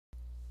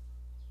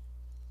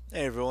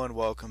Hey everyone,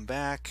 welcome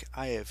back.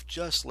 I have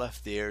just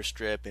left the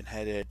airstrip and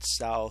headed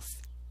southwest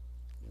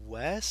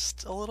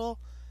a little.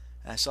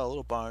 And I saw a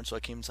little barn, so I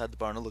came inside the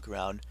barn to look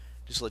around,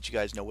 just to let you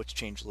guys know what's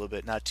changed a little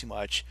bit, not too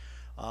much.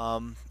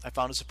 I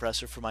found a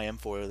suppressor for my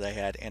M4 that I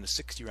had and a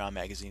 60 round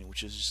magazine,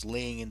 which is just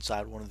laying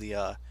inside one of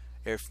the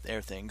air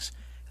things.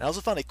 And I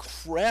also found a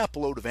crap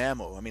load of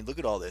ammo. I mean, look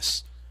at all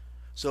this.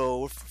 So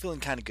we're feeling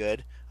kind of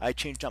good. I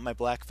changed out my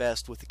black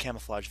vest with the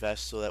camouflage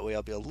vest, so that way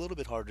I'll be a little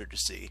bit harder to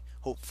see.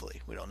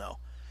 Hopefully, we don't know.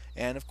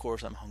 And of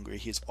course, I'm hungry.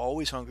 He's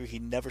always hungry. He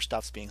never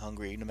stops being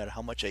hungry, no matter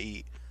how much I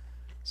eat.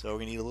 So we're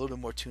gonna eat a little bit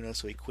more tuna,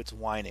 so he quits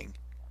whining.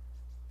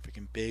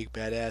 Freaking big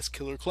badass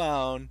killer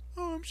clown.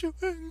 Oh, I'm so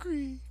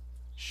hungry.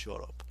 Shut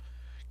up.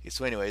 Okay,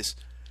 so anyways,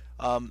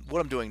 what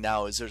I'm doing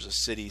now is there's a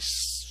city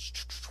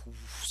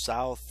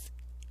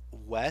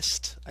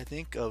southwest, I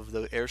think, of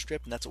the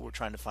airstrip, and that's what we're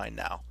trying to find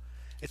now.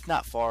 It's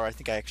not far. I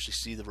think I actually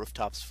see the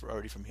rooftops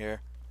already from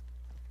here.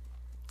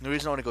 And the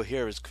reason I want to go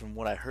here is from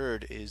what I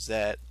heard is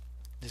that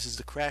this is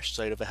the crash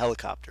site of a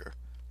helicopter,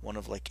 one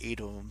of like 8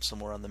 of them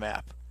somewhere on the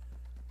map.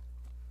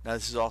 Now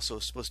this is also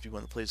supposed to be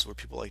one of the places where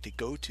people like to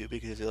go to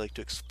because they like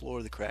to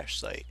explore the crash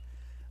site.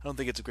 I don't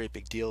think it's a great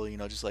big deal, you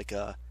know, just like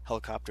a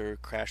helicopter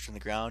crashed on the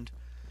ground.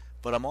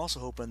 But I'm also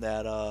hoping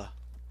that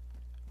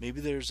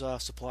maybe there's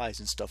supplies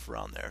and stuff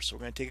around there. So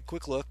we're going to take a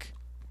quick look.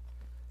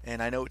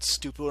 And I know it's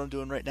stupid what I'm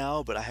doing right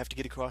now, but I have to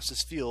get across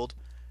this field,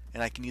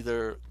 and I can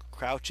either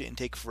crouch it and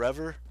take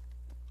forever,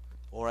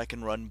 or I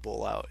can run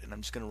bull out, and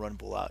I'm just going to run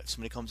bull out. If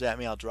somebody comes at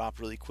me, I'll drop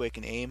really quick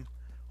and aim.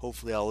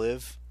 Hopefully I'll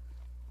live.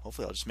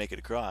 Hopefully I'll just make it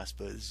across,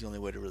 but this is the only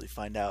way to really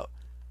find out.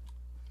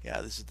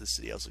 Yeah, this is the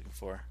city I was looking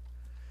for.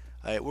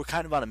 Alright, we're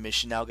kind of on a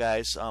mission now,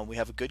 guys. We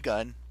have a good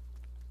gun.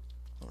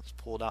 Let's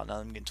pull it out now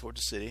that I'm getting towards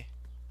the city.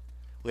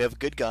 We have a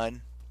good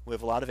gun. We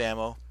have a lot of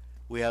ammo.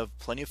 We have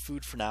plenty of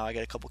food for now. I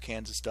got a couple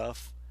cans of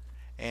stuff.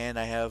 And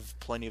I have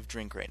plenty of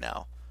drink right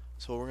now.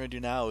 So what we're going to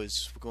do now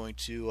is we're going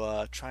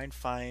to try and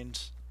find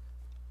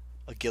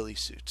a ghillie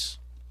suit.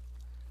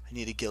 I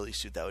need a ghillie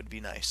suit. That would be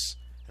nice.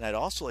 And I'd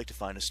also like to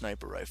find a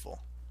sniper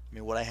rifle. I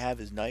mean, what I have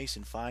is nice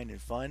and fine and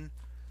fun,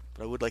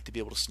 but I would like to be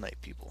able to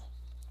snipe people.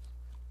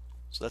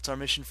 So that's our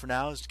mission for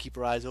now, is to keep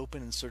our eyes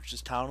open and search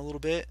this town a little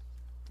bit.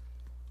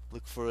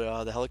 Look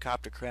for the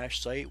helicopter crash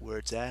site. Where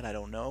it's at, I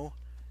don't know.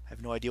 I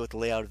have no idea what the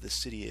layout of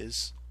this city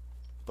is.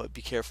 But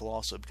be careful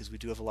also, because we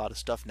do have a lot of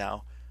stuff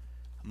now.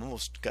 I'm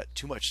almost got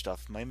too much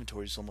stuff. My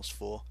inventory is almost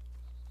full.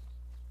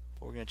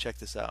 But we're going to check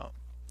this out.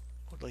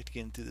 I'd like to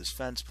get in through this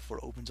fence before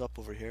it opens up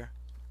over here.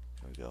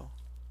 There we go.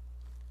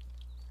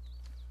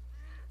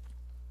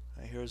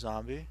 I hear a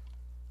zombie. You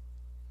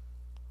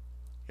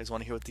guys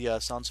want to hear what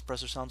the sound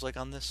suppressor sounds like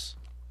on this?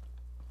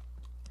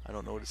 I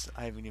don't know what it's...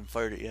 I haven't even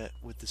fired it yet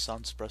with the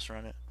sound suppressor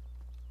on it.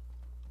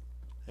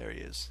 There he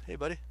is. Hey,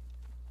 buddy.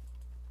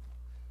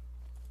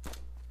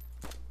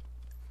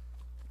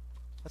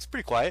 That's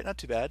pretty quiet, not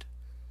too bad.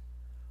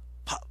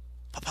 Pop,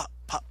 pop,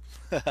 pop,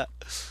 pop.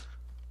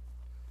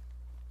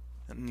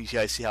 And you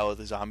guys see how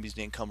the zombies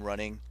didn't come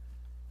running,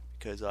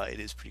 because it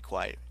is pretty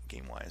quiet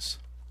game-wise.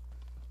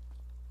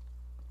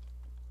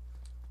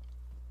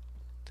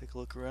 Take a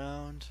look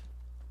around.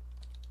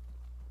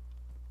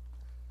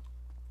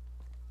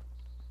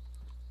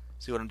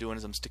 See, what I'm doing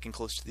is I'm sticking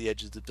close to the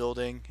edge of the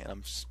building, and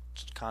I'm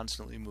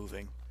constantly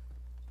moving.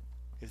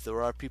 If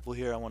there are people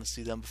here, I want to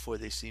see them before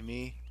they see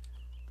me.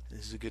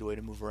 This is a good way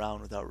to move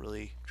around without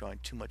really drawing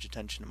too much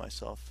attention to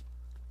myself.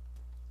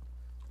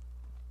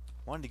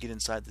 I wanted to get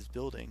inside this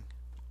building.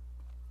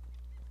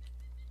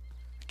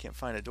 I can't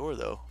find a door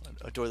though.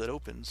 A door that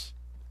opens.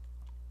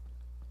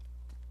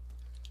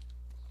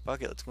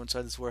 Fuck it, let's go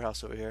inside this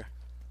warehouse over here.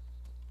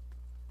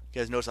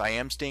 You guys notice I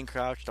am staying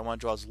crouched. I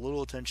want to draw as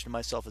little attention to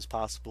myself as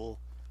possible.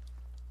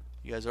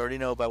 You guys already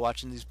know by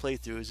watching these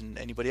playthroughs and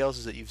anybody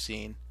else's that you've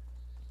seen,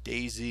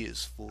 DayZ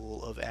is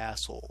full of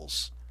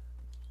assholes.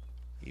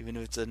 Even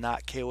if it's a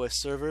not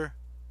KOS server,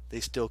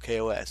 they still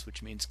KOS,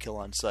 which means kill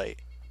on sight.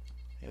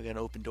 Okay, we got an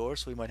open door,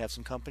 so we might have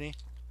some company.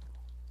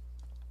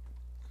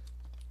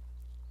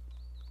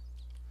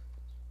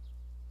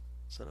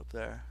 Set up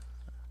there.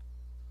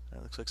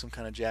 That looks like some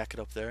kind of jacket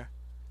up there.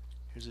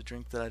 Here's a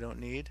drink that I don't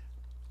need.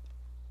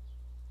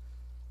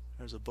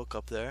 There's a book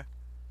up there.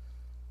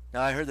 Now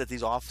I heard that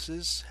these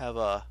offices have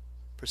a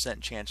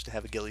 % chance to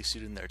have a ghillie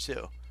suit in there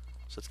too.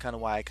 So that's kind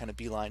of why I kind of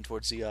beeline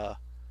towards the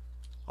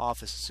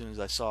office as soon as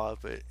I saw it,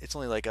 but it's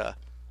only like a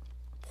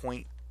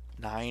 0.9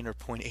 or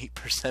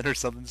 0.8% or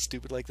something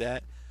stupid like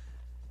that.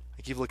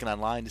 I keep looking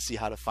online to see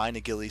how to find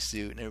a ghillie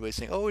suit, and everybody's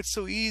saying, oh, it's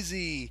so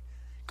easy,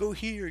 go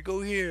here,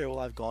 go here. Well,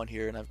 I've gone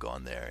here and I've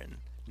gone there, and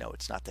no,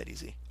 it's not that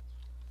easy.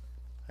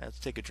 Alright, let's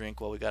take a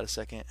drink while we got a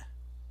second.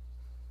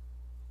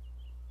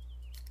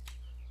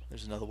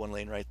 There's another one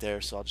laying right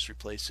there, so I'll just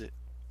replace it.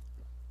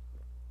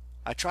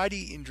 I try to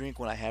eat and drink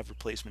when I have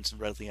replacements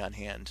readily on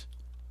hand.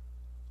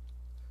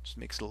 Just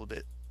makes it a little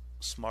bit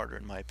smarter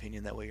in my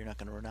opinion. That way you're not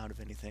going to run out of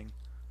anything.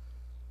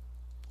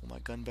 Pull my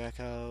gun back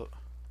out.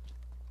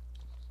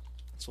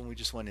 That's when we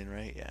just went in,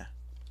 right? Yeah.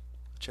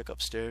 Check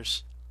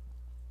upstairs.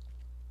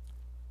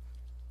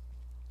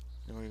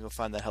 Then we're gonna go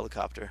find that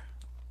helicopter.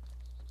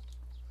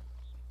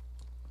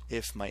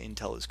 If my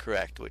intel is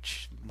correct,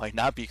 which might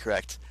not be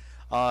correct.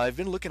 I've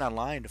been looking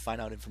online to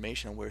find out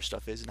information on where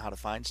stuff is and how to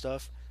find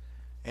stuff,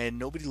 and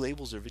nobody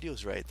labels their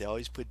videos right. They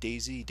always put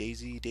DayZ,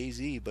 DayZ,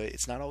 DayZ, but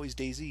it's not always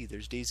DayZ.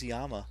 There's DayZ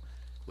Ama,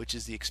 which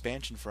is the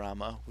expansion for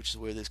Ama, which is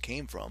where this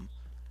came from,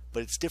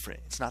 but it's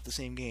different. It's not the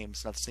same game.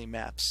 It's not the same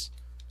maps.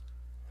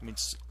 I mean,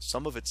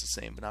 some of it's the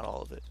same, but not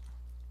all of it.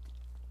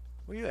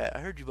 Where you at?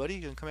 I heard you, buddy.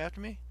 You gonna come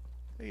after me?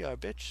 There you are,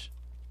 bitch.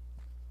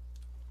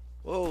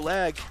 Whoa,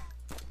 lag.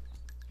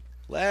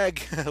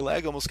 Lag.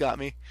 Lag almost got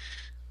me.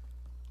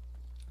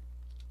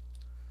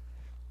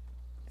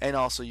 And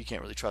also, you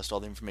can't really trust all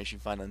the information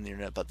you find on the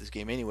internet about this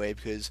game anyway,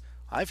 because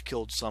I've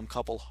killed some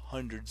couple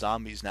hundred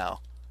zombies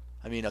now.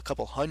 I mean, a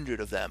couple hundred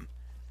of them.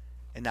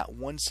 And not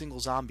one single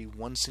zombie,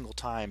 one single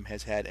time,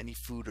 has had any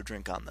food or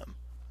drink on them.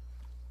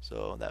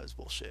 So, that was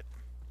bullshit.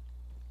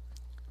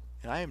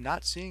 And I am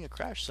not seeing a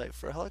crash site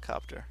for a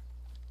helicopter.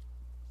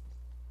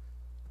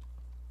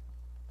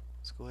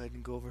 Let's go ahead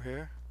and go over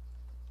here.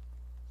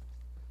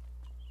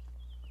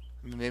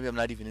 I mean, maybe I'm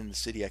not even in the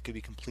city. I could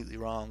be completely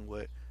wrong,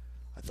 but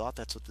I thought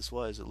that's what this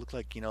was. It looked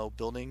like, you know,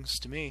 buildings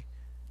to me.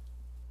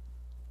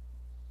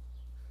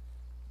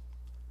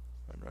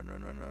 Run,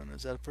 run, run, run, run.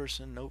 Is that a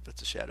person? Nope,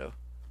 that's a shadow.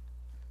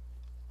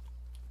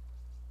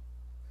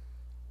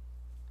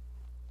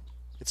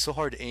 It's so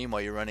hard to aim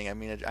while you're running. I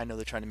mean, I know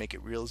they're trying to make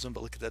it realism,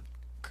 but look at that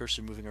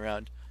cursor moving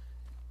around.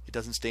 It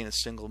doesn't stay in a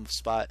single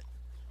spot.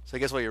 So I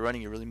guess while you're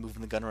running, you're really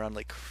moving the gun around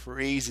like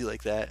crazy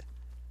like that.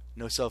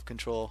 No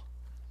self-control.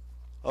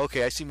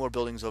 Okay, I see more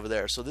buildings over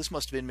there. So this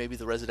must have been maybe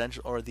the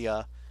residential or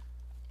the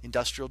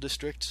industrial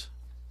district.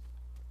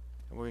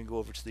 And we're going to go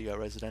over to the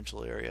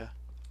residential area.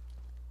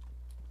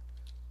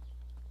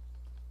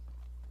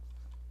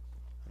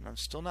 And I'm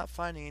still not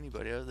finding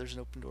anybody. Oh, there's an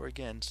open door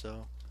again,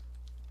 so...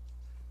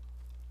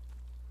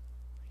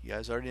 You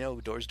guys already know,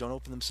 doors don't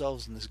open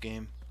themselves in this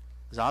game.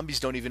 Zombies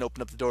don't even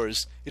open up the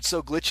doors. It's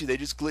so glitchy, they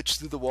just glitch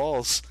through the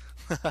walls.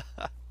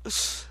 Alright,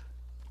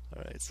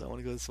 so I want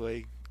to go this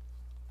way.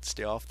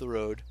 Stay off the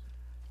road.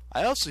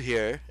 I also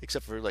hear,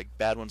 except for like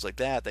bad ones like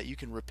that, that you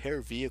can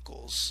repair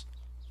vehicles,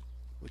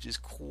 which is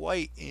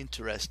quite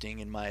interesting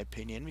in my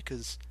opinion,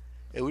 because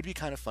it would be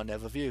kind of fun to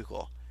have a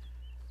vehicle.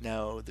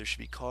 Now, there should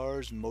be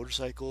cars,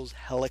 motorcycles,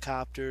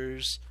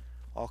 helicopters,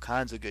 all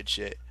kinds of good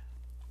shit,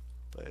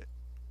 but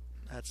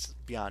that's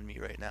beyond me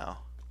right now.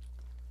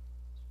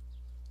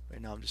 Right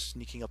now I'm just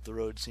sneaking up the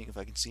road, seeing if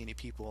I can see any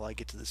people while I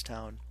get to this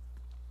town.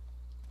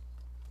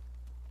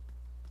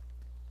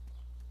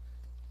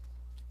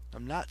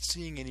 I'm not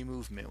seeing any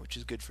movement, which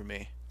is good for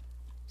me.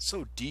 It's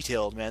so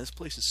detailed, man. This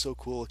place is so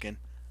cool looking.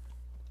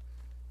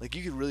 Like,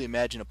 you could really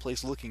imagine a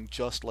place looking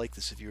just like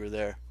this if you were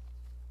there.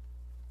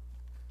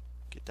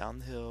 Get down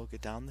the hill, get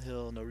down the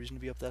hill. No reason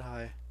to be up that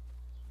high.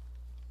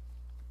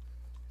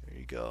 There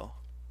you go.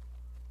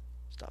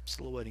 Stop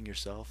silhouetting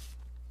yourself.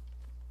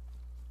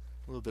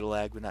 A little bit of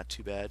lag, but not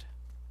too bad.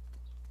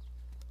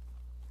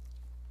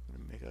 I'm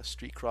going to make a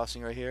street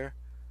crossing right here.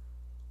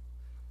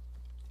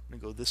 I'm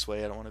going to go this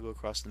way. I don't want to go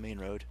across the main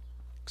road,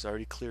 because I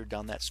already cleared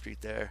down that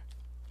street there.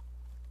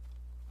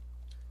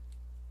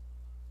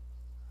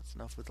 That's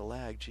enough with the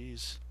lag,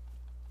 jeez.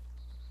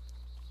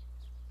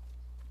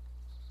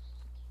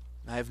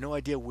 I have no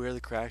idea where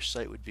the crash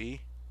site would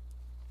be,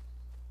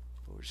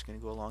 but we're just going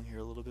to go along here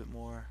a little bit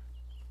more.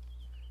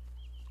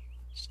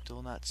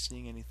 Still not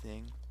seeing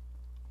anything.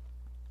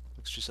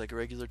 Looks just like a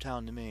regular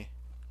town to me.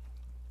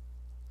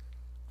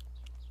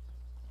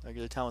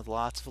 Regular town with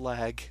lots of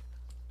lag.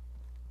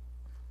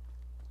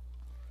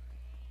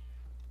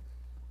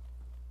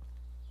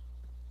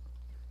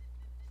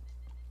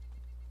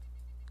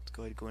 Let's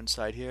go ahead and go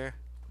inside here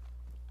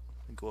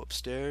and go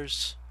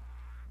upstairs.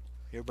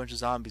 Hear a bunch of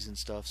zombies and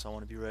stuff, so I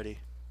want to be ready.